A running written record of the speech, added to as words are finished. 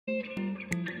Hey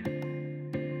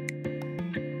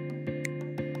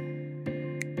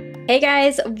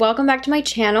guys, welcome back to my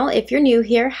channel. If you're new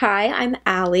here, hi, I'm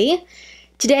Allie.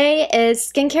 Today is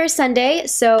Skincare Sunday,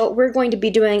 so we're going to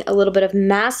be doing a little bit of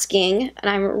masking,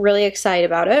 and I'm really excited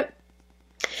about it.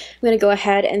 I'm gonna go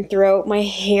ahead and throw my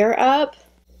hair up.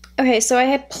 Okay, so I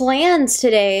had plans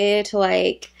today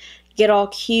to get all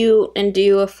cute and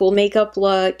do a full makeup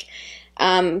look.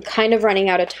 Kind of running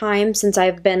out of time since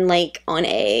I've been on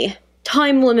a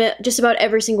time limit just about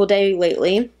every single day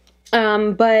lately.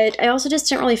 But I also just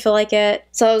didn't really feel like it.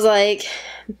 So I was like,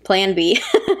 plan B.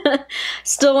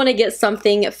 Still want to get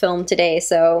something filmed today.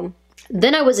 So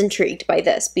then I was intrigued by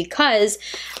this because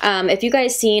if you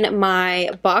guys seen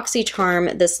my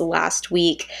BoxyCharm this last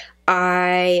week,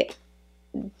 I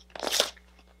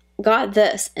got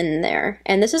this in there.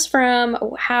 And this is from,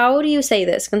 how do you say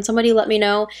this? Can somebody let me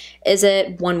know? Is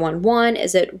it 111?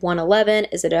 Is it 111?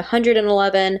 Is it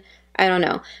 111? I don't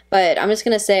know, but I'm just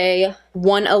gonna say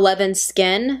 111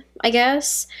 Skin, I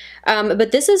guess.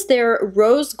 But this is their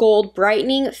Rose Gold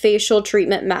Brightening Facial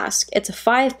Treatment Mask. It's a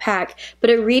 5-pack,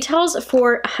 but it retails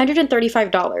for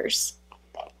 $135.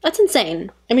 That's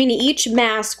insane. I mean, each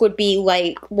mask would be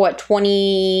like, what,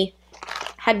 20...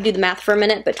 Had to do the math for a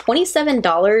minute, but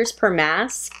 $27 per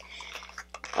mask?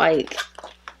 Like,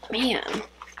 man.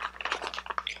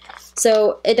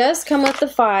 So it does come with the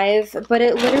 5, but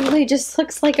it literally just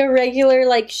looks like a regular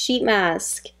sheet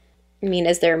mask. I mean,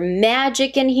 is there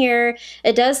magic in here?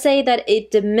 It does say that it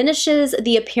diminishes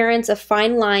the appearance of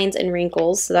fine lines and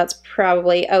wrinkles. So that's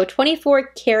probably,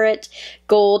 24 karat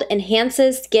gold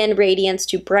enhances skin radiance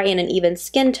to brighten an even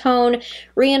skin tone,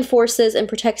 reinforces and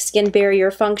protects skin barrier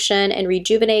function, and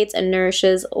rejuvenates and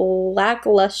nourishes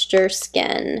lackluster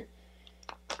skin.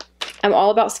 I'm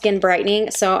all about skin brightening,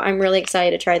 so I'm really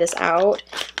excited to try this out.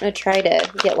 I'm going to try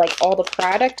to get all the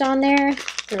product on there,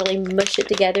 really mush it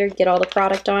together, get all the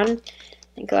product on,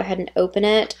 and go ahead and open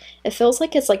it. It feels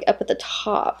like it's up at the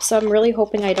top, so I'm really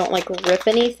hoping I don't rip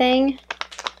anything.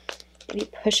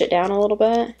 Maybe push it down a little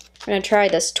bit. I'm going to try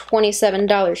this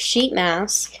 $27 sheet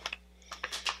mask.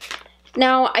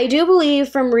 Now, I do believe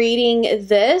from reading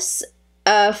this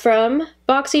from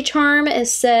BoxyCharm, it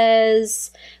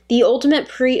says, the ultimate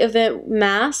pre-event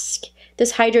mask.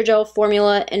 This hydrogel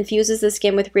formula infuses the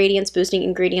skin with radiance-boosting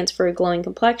ingredients for a glowing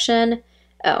complexion.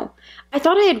 Oh, I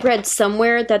thought I had read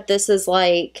somewhere that this is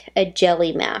like a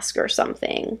jelly mask or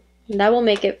something. That will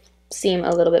make it seem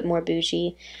a little bit more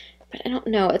bougie. But I don't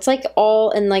know. It's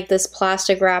all in this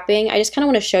plastic wrapping. I just kind of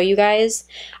want to show you guys.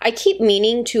 I keep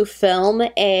meaning to film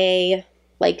a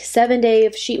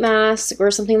 7-day sheet mask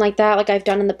or something like that, like I've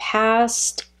done in the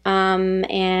past.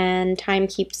 And time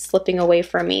keeps slipping away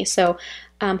from me. So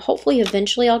hopefully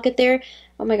eventually I'll get there.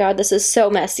 Oh my god, this is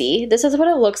so messy. This is what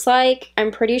it looks like.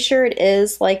 I'm pretty sure it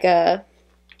is like a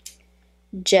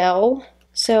gel.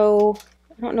 So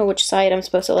I don't know which side I'm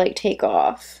supposed to take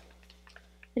off.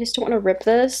 I just don't want to rip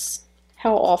this.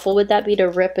 How awful would that be to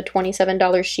rip a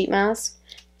 $27 sheet mask?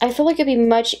 I feel like it'd be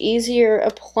much easier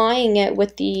applying it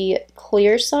with the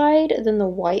clear side than the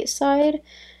white side.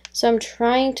 So I'm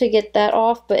trying to get that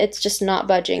off, but it's just not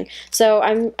budging. So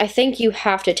I think you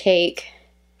have to take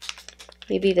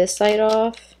maybe this side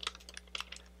off.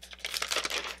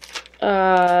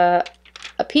 A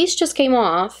piece just came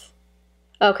off.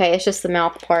 Okay, it's just the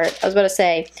mouth part. I was about to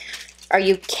say, are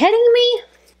you kidding me?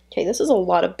 Okay, this is a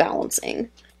lot of balancing.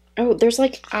 Oh, there's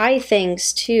eye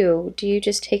things too. Do you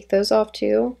just take those off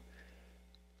too?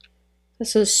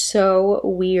 This is so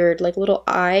weird. Little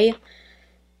eye.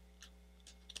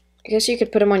 I guess you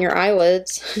could put them on your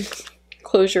eyelids.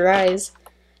 Close your eyes.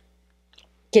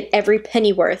 Get every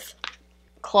penny worth.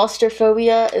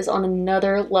 Claustrophobia is on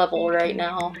another level right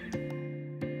now.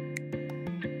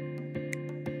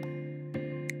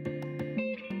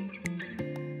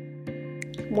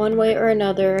 One way or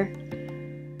another,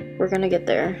 we're gonna get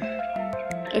there.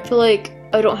 I feel like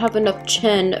I don't have enough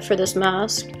chin for this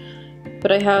mask,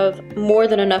 but I have more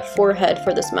than enough forehead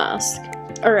for this mask.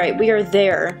 Alright, we are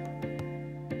there.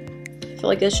 I feel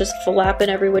like it's just flapping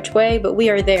every which way, but we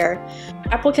are there.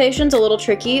 Application's a little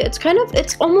tricky.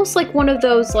 It's almost like one of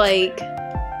those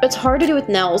it's hard to do with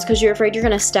nails because you're afraid you're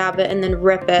gonna stab it and then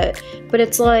rip it. But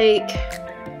it's I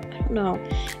don't know.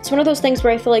 It's one of those things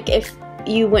where I feel like if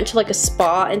you went to a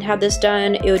spa and had this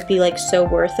done, it would be so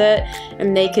worth it,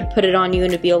 and they could put it on you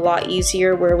and it'd be a lot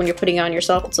easier, where when you're putting it on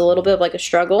yourself, it's a little bit of a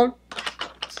struggle.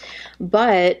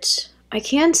 But I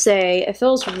can say it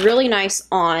feels really nice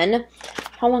on.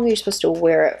 How long are you supposed to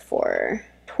wear it for?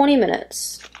 20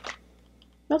 minutes.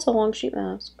 That's a long sheet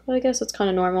mask. Well, I guess it's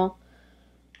kind of normal.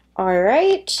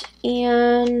 Alright,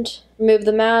 and Remove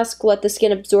the mask, let the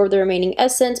skin absorb the remaining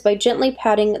essence by gently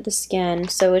patting the skin.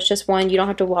 So it's just one, you don't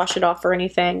have to wash it off or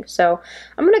anything. So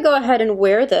I'm going to go ahead and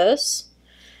wear this.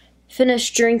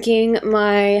 Finish drinking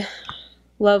my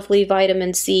lovely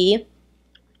vitamin C.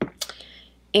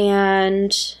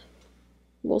 And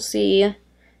we'll see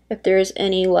if there's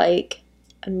any like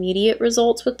immediate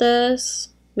results with this.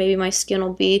 Maybe my skin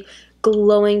will be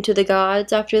glowing to the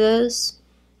gods after this.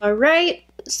 All right.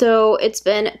 So it's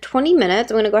been 20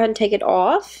 minutes. I'm going to go ahead and take it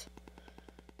off.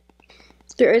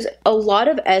 There is a lot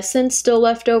of essence still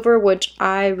left over, which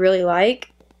I really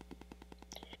like.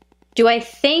 Do I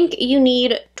think you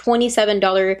need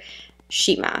 $27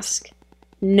 sheet mask?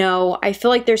 No, I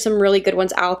feel like there's some really good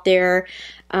ones out there.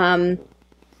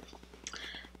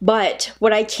 But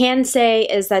what I can say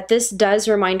is that this does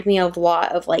remind me of a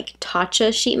lot of like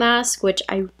Tatcha sheet mask, which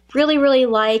I really, really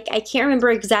like. I can't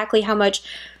remember exactly how much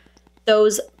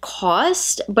those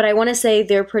cost, but I want to say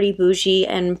they're pretty bougie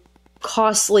and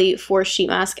costly for sheet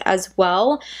mask as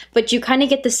well. But you kind of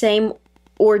get the same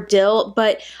ordeal,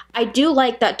 but I do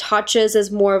like that Tatcha's is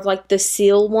more of like the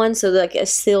seal one, so like it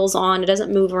seals on, it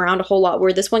doesn't move around a whole lot,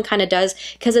 where this one kind of does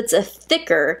because it's a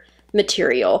thicker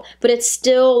material, but it's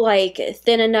still like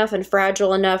thin enough and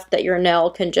fragile enough that your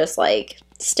nail can just like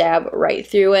stab right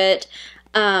through it.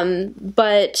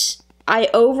 But I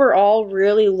overall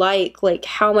really like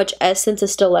how much essence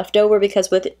is still left over, because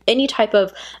with any type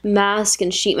of mask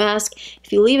and sheet mask,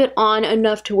 if you leave it on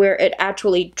enough to where it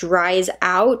actually dries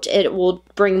out, it will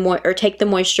bring or take the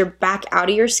moisture back out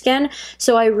of your skin.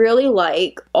 So I really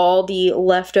like all the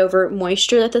leftover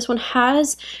moisture that this one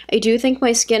has. I do think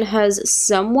my skin has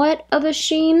somewhat of a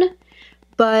sheen,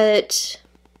 but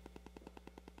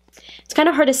it's kind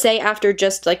of hard to say after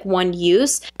just like one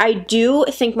use. I do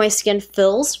think my skin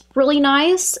feels really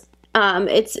nice.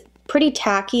 It's pretty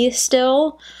tacky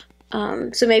still.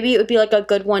 So maybe it would be like a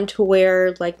good one to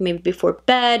wear like maybe before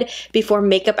bed, before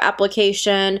makeup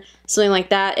application, something like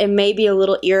that. It may be a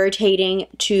little irritating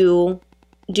to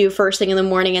do first thing in the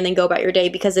morning and then go about your day,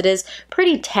 because it is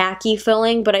pretty tacky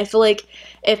feeling. But I feel like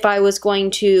if I was going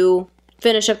to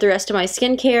finish up the rest of my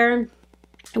skincare,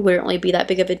 it wouldn't really be that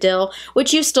big of a deal,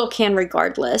 which you still can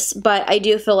regardless. But I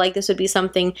do feel like this would be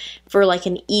something for like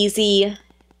an easy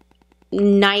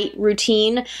night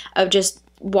routine of just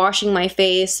washing my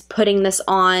face, putting this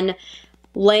on,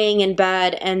 laying in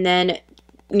bed, and then,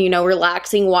 you know,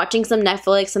 relaxing, watching some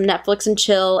Netflix and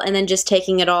chill, and then just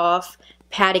taking it off,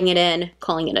 patting it in,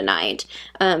 calling it a night.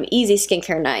 Easy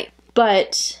skincare night.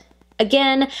 But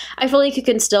again, I feel like you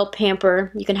can still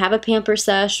pamper. You can have a pamper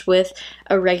sesh with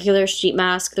a regular sheet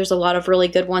mask. There's a lot of really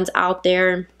good ones out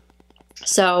there.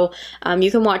 So you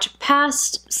can watch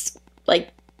past like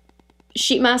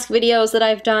sheet mask videos that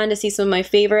I've done to see some of my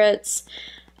favorites.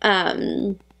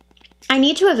 I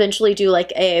need to eventually do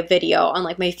like a video on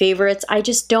like my favorites. I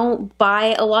just don't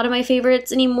buy a lot of my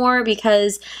favorites anymore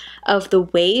because of the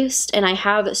waste, and I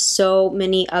have so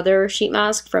many other sheet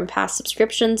masks from past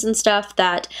subscriptions and stuff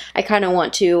that I kind of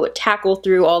want to tackle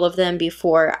through all of them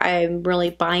before I'm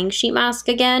really buying sheet mask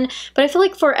again. But I feel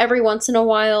like for every once in a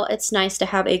while, it's nice to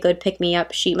have a good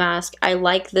pick-me-up sheet mask. I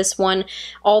like this one,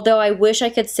 although I wish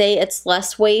I could say it's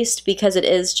less waste because it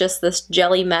is just this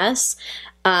jelly mess.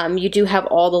 You do have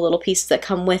all the little pieces that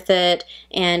come with it,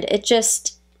 and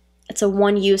it's a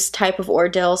one-use type of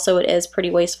ordeal, so it is pretty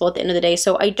wasteful at the end of the day.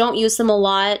 So I don't use them a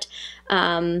lot.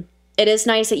 It is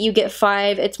nice that you get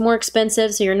 5. It's more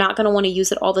expensive, so you're not going to want to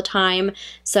use it all the time.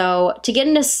 So to get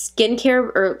into skincare,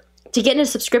 or to get into a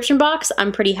subscription box,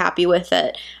 I'm pretty happy with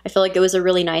it. I feel like it was a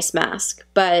really nice mask.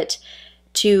 But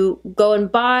to go and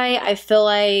buy, I feel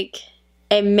like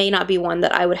it may not be one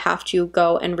that I would have to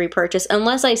go and repurchase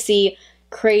unless I see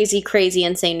crazy,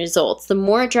 insane results. The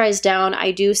more it dries down,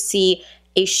 I do see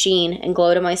a sheen and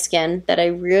glow to my skin that I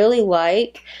really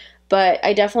like, but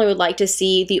I definitely would like to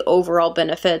see the overall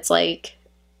benefits like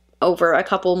over a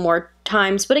couple more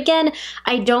times. But again,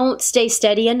 I don't stay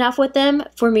steady enough with them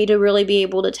for me to really be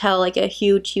able to tell like a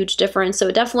huge difference. So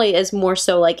it definitely is more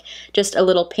so like just a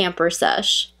little pamper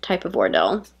sesh type of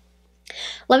ordeal.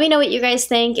 Let me know what you guys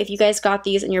think. If you guys got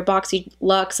these in your Boxy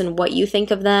Luxe and what you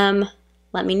think of them,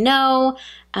 let me know.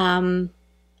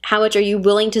 How much are you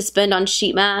willing to spend on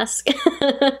sheet mask?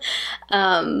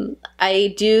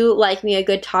 I do like me a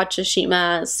good Tatcha sheet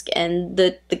mask, and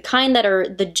the kind that are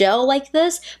the gel like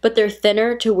this, but they're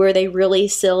thinner to where they really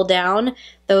seal down.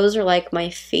 Those are like my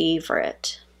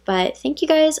favorite. But thank you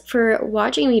guys for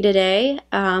watching me today.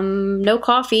 No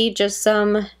coffee, just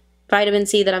some vitamin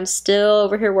C that I'm still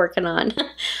over here working on.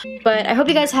 But I hope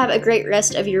you guys have a great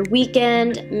rest of your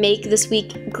weekend. Make this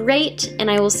week great, and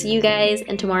I will see you guys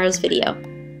in tomorrow's video.